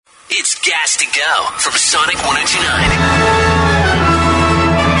It's Gas to Go from Sonic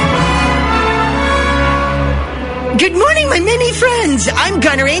 102.9. Good morning, my many friends. I'm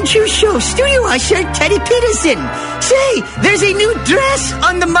Garner Show studio usher Teddy Peterson. Say, there's a new dress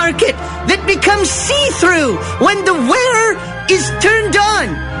on the market that becomes see-through when the wearer is turned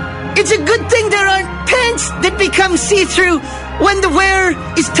on. It's a good thing there aren't pants that become see-through when the wearer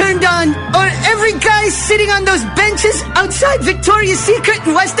is turned on, or every guy sitting on those benches outside Victoria's Secret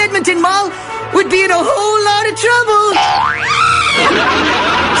and West Edmonton Mall would be in a whole lot of trouble.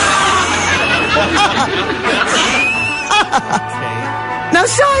 Now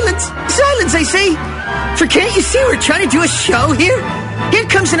silence, I say. For can't you see we're trying to do a show here? Here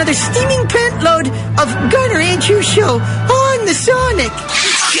comes another steaming pant load of Garner Show on the Sonic.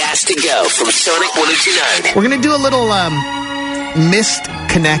 It's Gas to Go from Sonic 102.9. We're going to do a little missed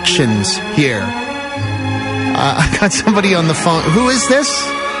connections here. I got somebody on the phone. Who is this?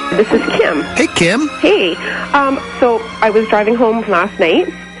 This is Kim. Hey, Kim. Hey. So I was driving home last night,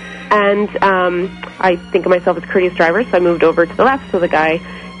 and I think of myself as a courteous driver, so I moved over to the left so the guy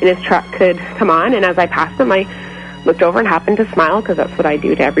in his truck could come on. And as I passed him, I looked over and happened to smile, because that's what I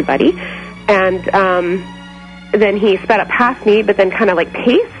do to everybody. And then he sped up past me, but then kind of like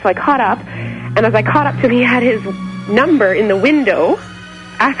paced, so I caught up. And as I caught up to him, he had his number in the window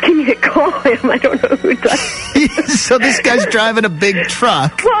asking me to call him. I don't know who does. So this guy's driving a big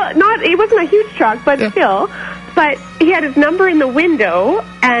truck. Well, it wasn't a huge truck, but still. But he had his number in the window,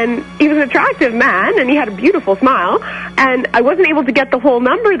 and he was an attractive man, and he had a beautiful smile. And I wasn't able to get the whole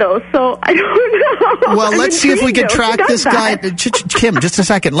number, though, so I don't know. Well, let's see if we can track this guy. Kim, just a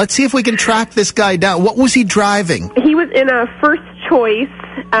second. Let's see if we can track this guy down. What was he driving? He was in a first choice.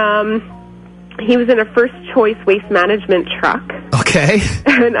 He was in a first choice waste management truck. Okay.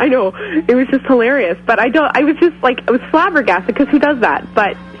 And I know, it was just hilarious. But I was just like, I was flabbergasted, because who does that?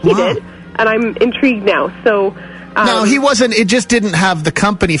 But he did, and I'm intrigued now. So no, he wasn't. It just didn't have the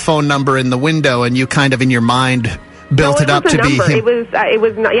company phone number in the window, and you kind of in your mind built it up to be him. It was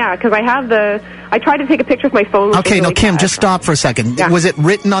not, yeah, because I tried to take a picture with my phone. Okay, no, Kim, just stop for a second. Yeah. Was it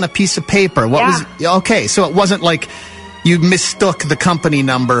written on a piece of paper? Okay, so it wasn't like you mistook the company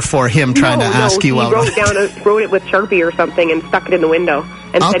number for him trying to ask you out. He wrote it with Sharpie or something and stuck it in the window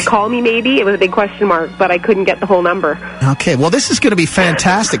and said, call me maybe. It was a big question mark, but I couldn't get the whole number. Okay, well, this is going to be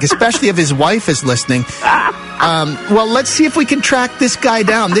fantastic, especially if his wife is listening. Well, let's see if we can track this guy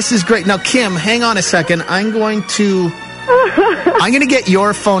down. This is great. Now, Kim, hang on a second. I'm going to get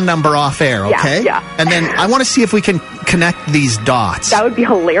your phone number off air, okay? Yeah. And then I want to see if we can connect these dots. That would be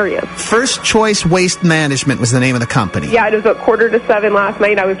hilarious. First Choice Waste Management was the name of the company. Yeah, it was about 6:45 last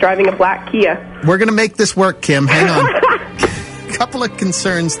night. I was driving a black Kia. We're going to make this work, Kim. Hang on. A couple of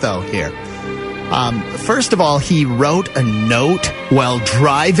concerns, though, here. First of all, he wrote a note while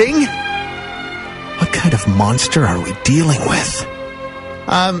driving. What kind of monster are we dealing with?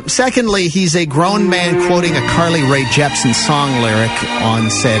 Secondly, he's a grown man quoting a Carly Rae Jepsen song lyric on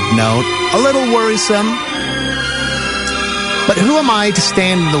said note. A little worrisome. But who am I to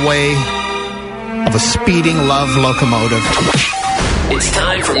stand in the way of a speeding love locomotive? It's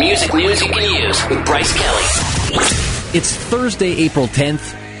time for music news you can use with Bryce Kelly. It's Thursday, April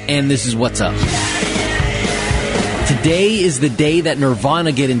 10th, and this is What's Up. Today is the day that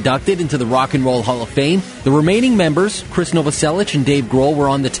Nirvana get inducted into the Rock and Roll Hall of Fame. The remaining members, Chris Novoselic and Dave Grohl, were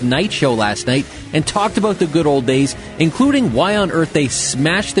on The Tonight Show last night and talked about the good old days, including why on earth they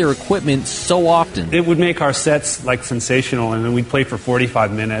smashed their equipment so often. It would make our sets, sensational, and then we'd play for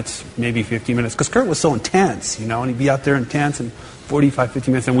 45 minutes, maybe 50 minutes, because Kurt was so intense, and he'd be out there intense, and 45,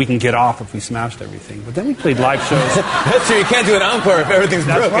 50 minutes, and we can get off if we smashed everything. But then we played live shows. That's true. You can't do an encore if everything's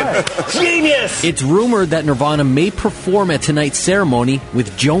broken. Right. Genius! It's rumored that Nirvana may perform at tonight's ceremony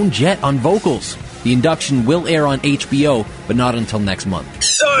with Joan Jett on vocals. The induction will air on HBO, but not until next month.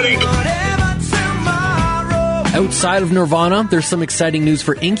 Sonic! Outside of Nirvana, there's some exciting news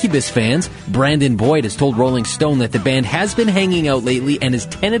for Incubus fans. Brandon Boyd has told Rolling Stone that the band has been hanging out lately and is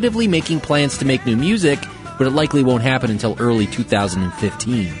tentatively making plans to make new music, but it likely won't happen until early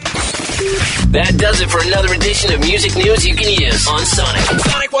 2015. That does it for another edition of music news you can use on Sonic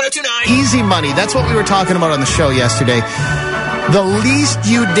 102.9. Easy money. That's what we were talking about on the show yesterday. The least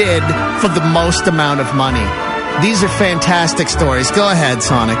you did for the most amount of money. These are fantastic stories. Go ahead,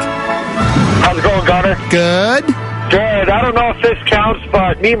 Sonic. How's it going, Garner? Good. Good. I don't know if this counts,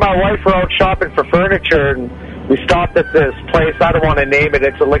 but me and my wife were out shopping for furniture, and we stopped at this place. I don't want to name it.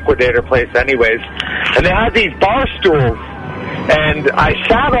 It's a liquidator place anyways. And they had these bar stools, and I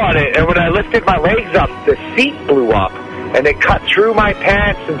sat on it, and when I lifted my legs up, the seat blew up, and it cut through my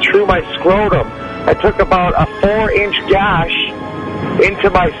pants and through my scrotum. I took about a 4-inch gash into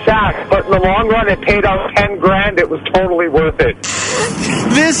my sack, but in the long run, it paid out $10,000. It was totally worth it.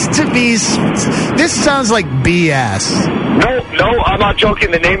 This sounds like BS. No, I'm not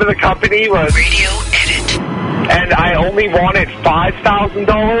joking. The name of the company was Radio Edit. and I only wanted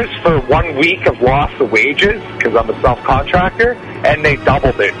 $5,000 for 1 week of loss of wages because I'm a self-contractor, and they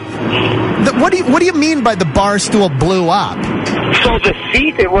doubled it. What do you mean by the bar stool blew up? So the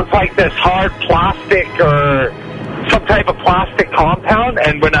seat, it was like this hard plastic or some type of plastic compound,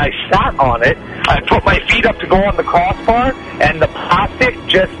 and when I sat on it, I put my feet up to go on the crossbar, and the plastic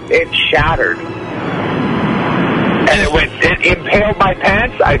it shattered. And it impaled my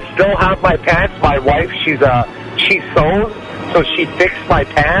pants. I still have my pants. My wife, she sews, so she fixed my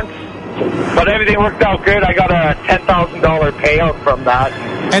pants. But everything worked out good. I got a $10,000 payout from that.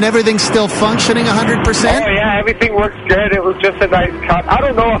 And everything's still functioning 100%? Oh, yeah, everything works good. It was just a nice cut. I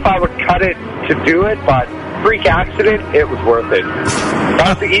don't know if I would cut it to do it, but freak accident, it was worth it.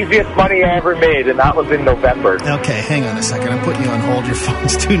 That's the easiest money I ever made, and that was in November. Okay, hang on a second. I'm putting you on hold. Your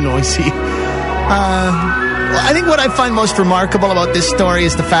phone's too noisy. I think what I find most remarkable about this story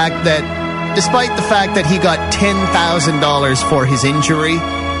is the fact that, despite the fact that he got $10,000 for his injury,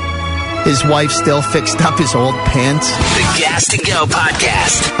 his wife still fixed up his old pants. The Gas to Go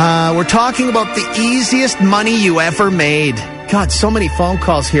podcast. We're talking about the easiest money you ever made. God, so many phone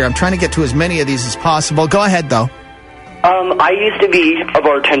calls here. I'm trying to get to as many of these as possible. Go ahead, though. I used to be a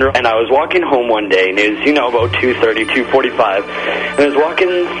bartender, and I was walking home one day, and it was, about 2:30, 2:45, and I was walking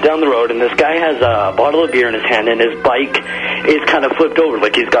down the road, and this guy has a bottle of beer in his hand, and his bike is kind of flipped over,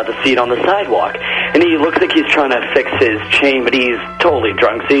 like he's got the seat on the sidewalk, and he looks like he's trying to fix his chain, but he's totally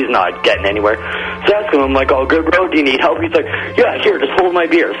drunk, so he's not getting anywhere. So I ask him, I'm like, oh, good, bro, do you need help? He's like, yeah, here, just hold my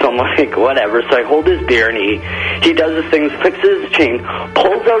beer. So I'm like, whatever. So I hold his beer, and he does his things, fixes his chain,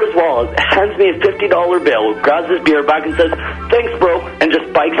 pulls out his wallet, hands me a $50 bill, grabs his beer back, and says, thanks, bro, and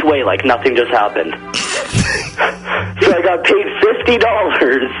just bikes away like nothing just happened. So I got paid $50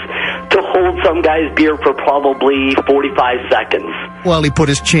 to hold some guy's beer for probably 45 seconds. Well, he put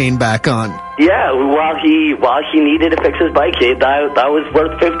his chain back on. Yeah, while he needed to fix his bike, that was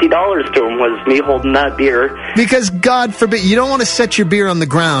worth $50 to him, was me holding that beer. Because, God forbid, you don't want to set your beer on the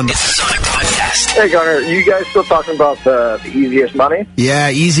ground. It's a Sonic podcast. Hey, Garner, you guys still talking about the easiest money? Yeah,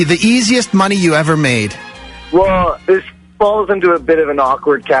 easy. The easiest money you ever made. Well, this falls into a bit of an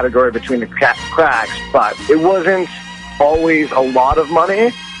awkward category between the cracks, but it wasn't always a lot of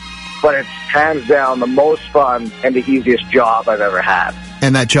money, but it's hands down the most fun and the easiest job I've ever had.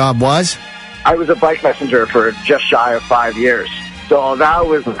 And that job was? I was a bike messenger for just shy of 5 years. So that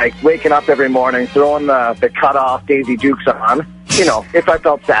was like waking up every morning, throwing the cut-off Daisy Dukes on, if I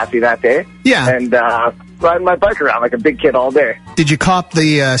felt sassy that day. Yeah. And riding my bike around like a big kid all day. Did you cop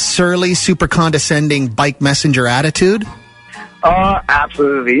the surly, super condescending bike messenger attitude?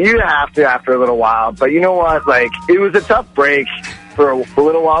 Absolutely. You have to after a little while. But you know what? Like, it was a tough break for a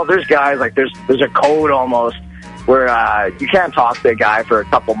little while. There's guys, like, there's a code almost where you can't talk to a guy for a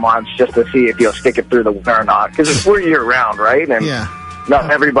couple months just to see if he'll stick it through the winter or not. Because we're year-round, right? And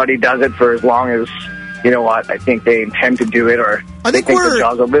not everybody does it for as long as, I think they intend to do it, or I think the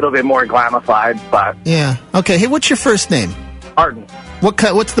job's a little bit more glamified. But yeah. Okay. Hey, what's your first name? Arden.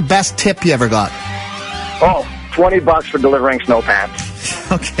 What's the best tip you ever got? Oh, $20 for delivering snow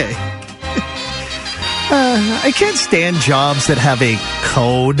pants. Okay. I can't stand jobs that have a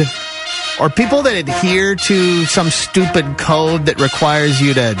code, or people that adhere to some stupid code that requires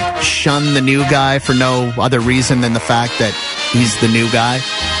you to shun the new guy for no other reason than the fact that he's the new guy.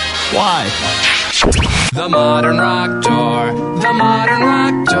 Why? The Modern Rock Door, the Modern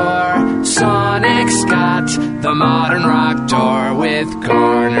Rock Door, Sonic's got the Modern Rock Door with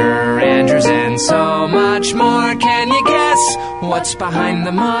Garner, Andrews, and so much more. Can you guess what's behind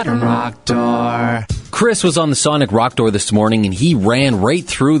the Modern Rock Door? Chris was on the Sonic Rock Door this morning, and he ran right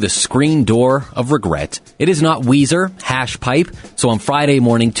through the screen door of regret. It is not Weezer, hash pipe, so on Friday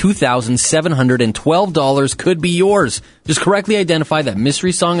morning, $2,712 could be yours. Just correctly identify that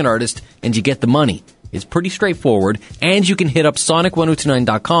mystery song and artist, and you get the money. It's pretty straightforward, and you can hit up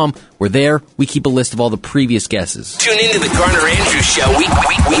Sonic1029.com, where there we keep a list of all the previous guesses. Tune into the Garner Andrews Show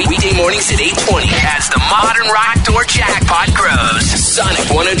weekday mornings at 8:20 as the Modern Rock Door jackpot grows. Sonic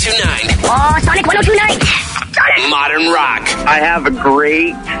 1029. Oh, Sonic 1029. Modern Rock. I have a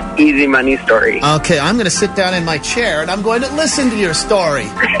great easy money story. Okay, I'm going to sit down in my chair and I'm going to listen to your story.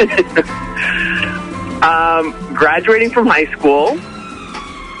 Graduating from high school,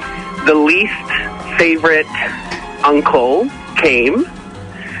 the least favorite uncle came,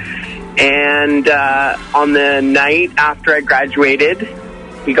 and on the night after I graduated,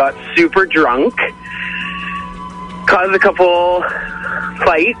 he got super drunk, caused a couple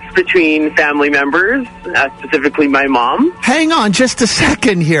fights between family members, specifically my mom. Hang on just a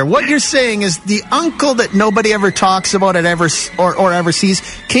second here. What you're saying is the uncle that nobody ever talks about or ever sees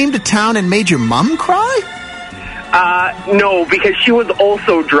came to town and made your mom cry? No, because she was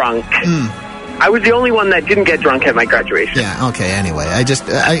also drunk. I was the only one that didn't get drunk at my graduation. Yeah, okay, anyway.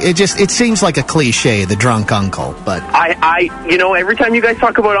 It seems like a cliche, the drunk uncle, but... every time you guys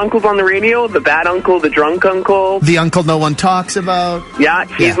talk about uncles on the radio, the bad uncle, the drunk uncle... The uncle no one talks about? Yeah,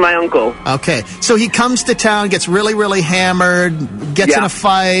 he's my uncle. Okay, so he comes to town, gets really, really hammered, gets in a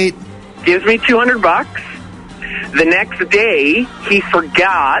fight... Gives me $200. The next day, he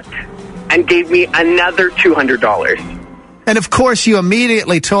forgot and gave me another $200. And of course, you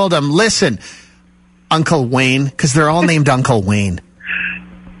immediately told him, listen... Uncle Wayne, because they're all named Uncle Wayne.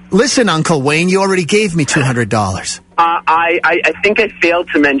 Listen, Uncle Wayne, you already gave me $200. I think I failed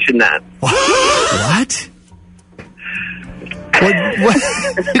to mention that. What?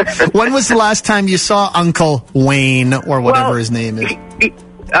 When was the last time you saw Uncle Wayne, or whatever his name is?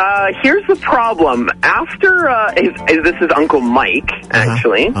 Here's the problem. After, this is Uncle Mike,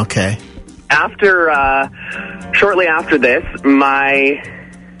 actually. Okay. Shortly after this,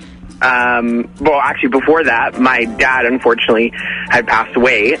 before that, my dad, unfortunately, had passed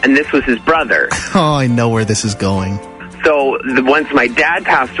away, and this was his brother. Oh, I know where this is going. So, once my dad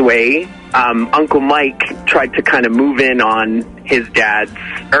passed away, Uncle Mike tried to kind of move in on his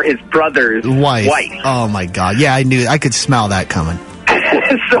brother's wife. Oh, my God. Yeah, I knew. I could smell that coming. He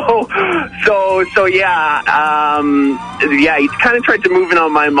kind of tried to move in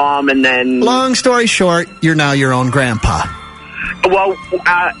on my mom, and then... Long story short, you're now your own grandpa. Well,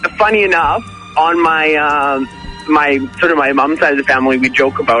 funny enough, on my mom's side of the family, we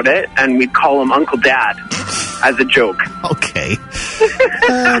joke about it, and we'd call him Uncle Dad as a joke. Okay.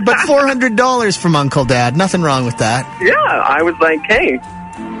 But $400 from Uncle Dad, nothing wrong with that. Yeah, I was like, hey,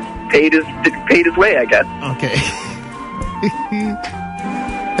 paid his way, I guess. Okay.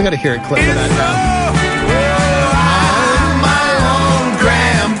 I gotta hear a clip of that now. I'm my own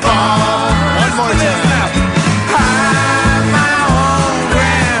grandpa. One more time.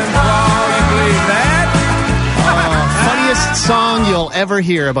 Song you'll ever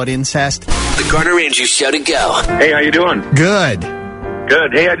hear about incest. The Garner Andrews Show to go. Hey, how you doing? Good.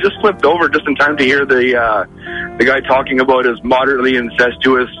 Hey, I just flipped over just in time to hear the guy talking about his moderately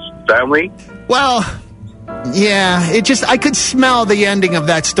incestuous family. Well, yeah, I could smell the ending of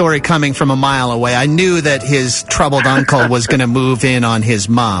that story coming from a mile away. I knew that his troubled uncle was going to move in on his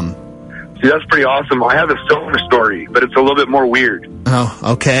mom. See, that's pretty awesome. I have a similar story, but it's a little bit more weird. Oh,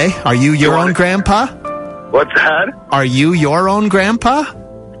 okay. Are you your own grandpa? What's that? Are you your own grandpa?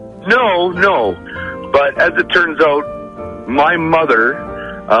 No. But as it turns out, my mother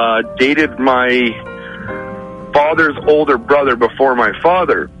dated my father's older brother before my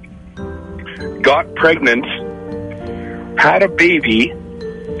father. Got pregnant, had a baby,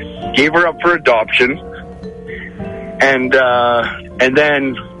 gave her up for adoption, and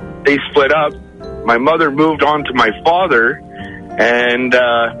then they split up. My mother moved on to my father, and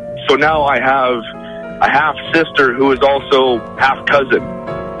so now I have a half-sister who is also half-cousin.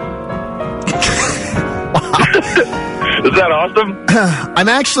 Is that awesome? I'm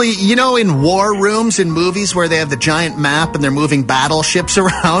actually, in war rooms in movies where they have the giant map and they're moving battleships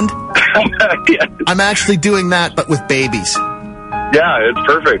around. Yeah. I'm actually doing that, but with babies. Yeah, it's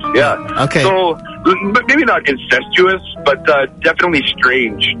perfect. Yeah. Okay. So, maybe not incestuous, but definitely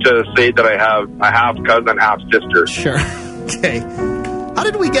strange to say that I have a half-cousin, half-sister. Sure. Okay. How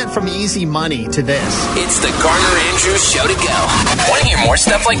did we get from easy money to this? It's the Garner Andrews Show to go. Want to hear more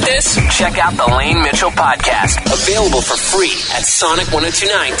stuff like this? Check out the Lane Mitchell podcast. Available for free at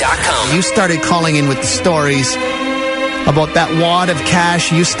Sonic1029.com. You started calling in with the stories about that wad of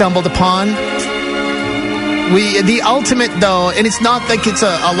cash you stumbled upon. The ultimate, though, and it's not like it's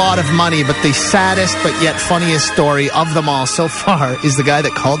a lot of money, but the saddest but yet funniest story of them all so far is the guy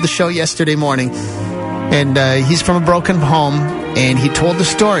that called the show yesterday morning. And he's from a broken home, and he told the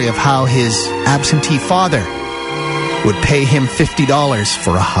story of how his absentee father would pay him $50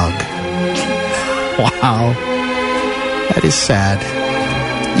 for a hug. Wow. That is sad.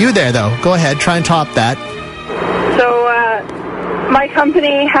 You there, though. Go ahead. Try and top that. So, my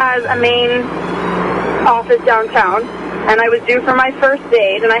company has a main office downtown, and I was due for my first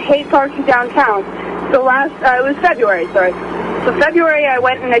date, and I hate parking downtown. So it was February, sorry. So February, I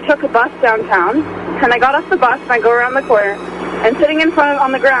went and I took a bus downtown, and I got off the bus, and I go around the corner, and sitting in front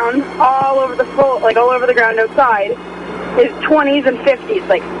on the ground, all over the ground outside, is 20s and 50s,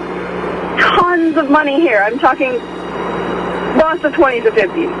 like tons of money here. I'm talking lots of 20s and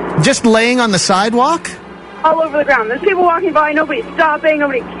 50s. Just laying on the sidewalk? all over the ground. There's people walking by, nobody's stopping,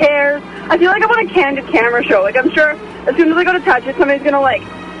 nobody cares. I feel like I'm on a candid camera show. Like, I'm sure as soon as I go to touch it, somebody's going to, like,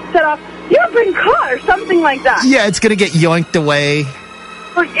 set off, "You've been caught," or something like that. Yeah, it's going to get yoinked away.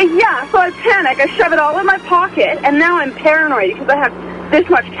 Like, yeah, so I panic. I shove it all in my pocket, and now I'm paranoid because I have this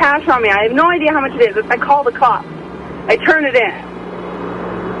much cash on me. I have no idea how much it is. I call the cops. I turn it in.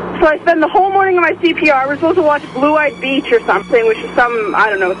 So I spend the whole morning on my CPR. We're supposed to watch Blue-Eyed Beach or something, which is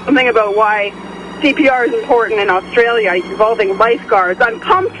something about why CPR is important in Australia, involving lifeguards. I'm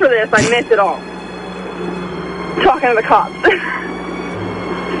pumped for this. I miss it all. Talking to the cops.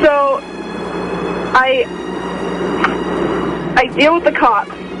 So I deal with the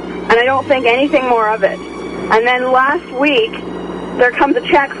cops, and I don't think anything more of it. And then last week, there comes a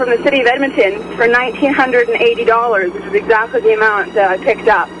check from the city of Edmonton for $1,980, which is exactly the amount that I picked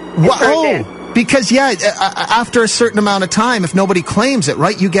up. Whoa! Because, after a certain amount of time, if nobody claims it,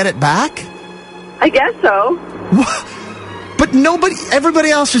 right, you get it back? I guess so. But everybody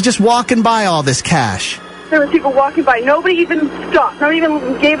else was just walking by all this cash. There were people walking by. Nobody even stopped. Nobody even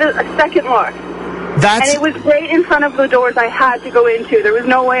gave it a second look. And it was right in front of the doors I had to go into. There was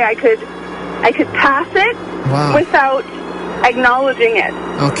no way I could pass it without acknowledging it.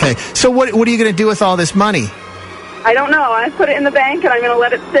 Okay. So what are you going to do with all this money? I don't know. I put it in the bank, and I'm going to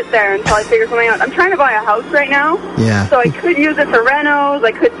let it sit there until I figure something out. I'm trying to buy a house right now. Yeah. So I could use it for renos.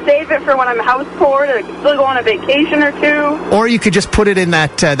 I could save it for when I'm house poor. I could still go on a vacation or two. Or you could just put it in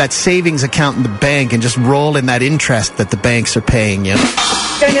that savings account in the bank and just roll in that interest that the banks are paying you.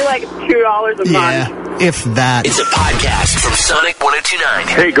 It's going to be like $2 a month. Yeah, if that. It's a podcast from Sonic 102.9.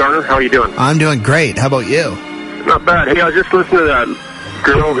 Hey, Garner. How are you doing? I'm doing great. How about you? Not bad. Hey, I was just listening to that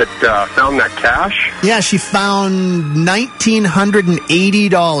girl that found that cash. Yeah, she found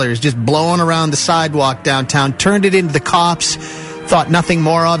 $1,980 just blowing around the sidewalk downtown, turned it into the cops, thought nothing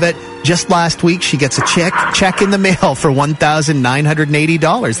more of it. Just last week, she gets a check in the mail for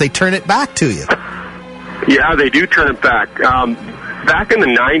 $1,980. They turn it back to you. Yeah, they do turn it back. Back in the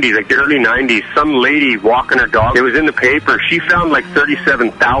 90s, like the early 90s, some lady walking her dog, it was in the paper, she found like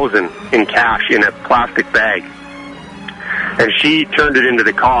 $37,000 in cash in a plastic bag. And she turned it into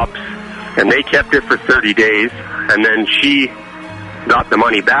the cops, and they kept it for 30 days, and then she got the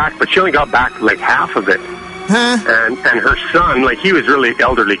money back, but she only got back like half of it. Huh? And her son, like he was really an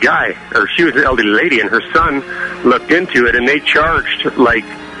elderly guy, or she was an elderly lady, and her son looked into it, and they charged like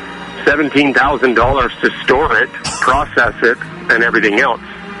 $17,000 to store it, process it, and everything else.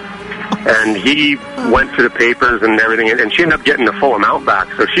 And he went to the papers and everything, and she ended up getting the full amount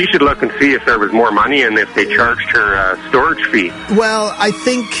back. So she should look and see if there was more money and if they charged her storage fee. Well, I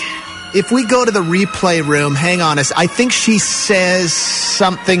think if we go to the replay room, hang on, I think she says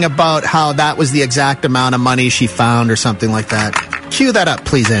something about how that was the exact amount of money she found or something like that. Cue that up,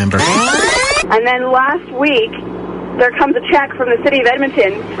 please, Amber. And then last week, there comes a check from the city of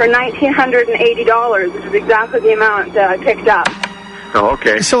Edmonton for $1,980, which is exactly the amount that I picked up. Oh,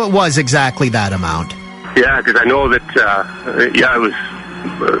 okay. So it was exactly that amount. Yeah, because I know that, it was,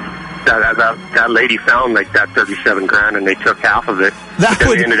 that lady found like that $37,000 and they took half of it. But then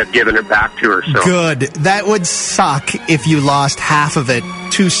they ended up giving it back to her. So. Good. That would suck if you lost half of it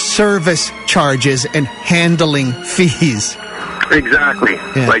to service charges and handling fees. Exactly.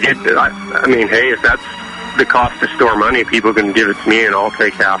 Yeah. Like, I mean, hey, if that's the cost to store money, people can give it to me and I'll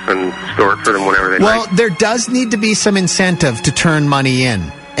take half and store it for them whenever they like. Well, there does need to be some incentive to turn money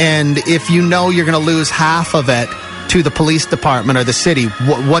in. And if you know you're going to lose half of it to the police department or the city,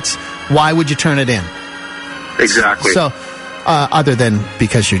 why would you turn it in? Exactly. So, other than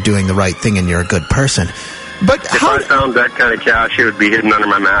because you're doing the right thing and you're a good person. But if I found that kind of cash, it would be hidden under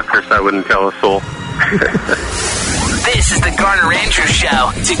my mattress. I wouldn't tell a soul. This is the Garner Andrews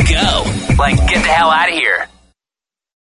Show. To go. Like, get the hell out of here.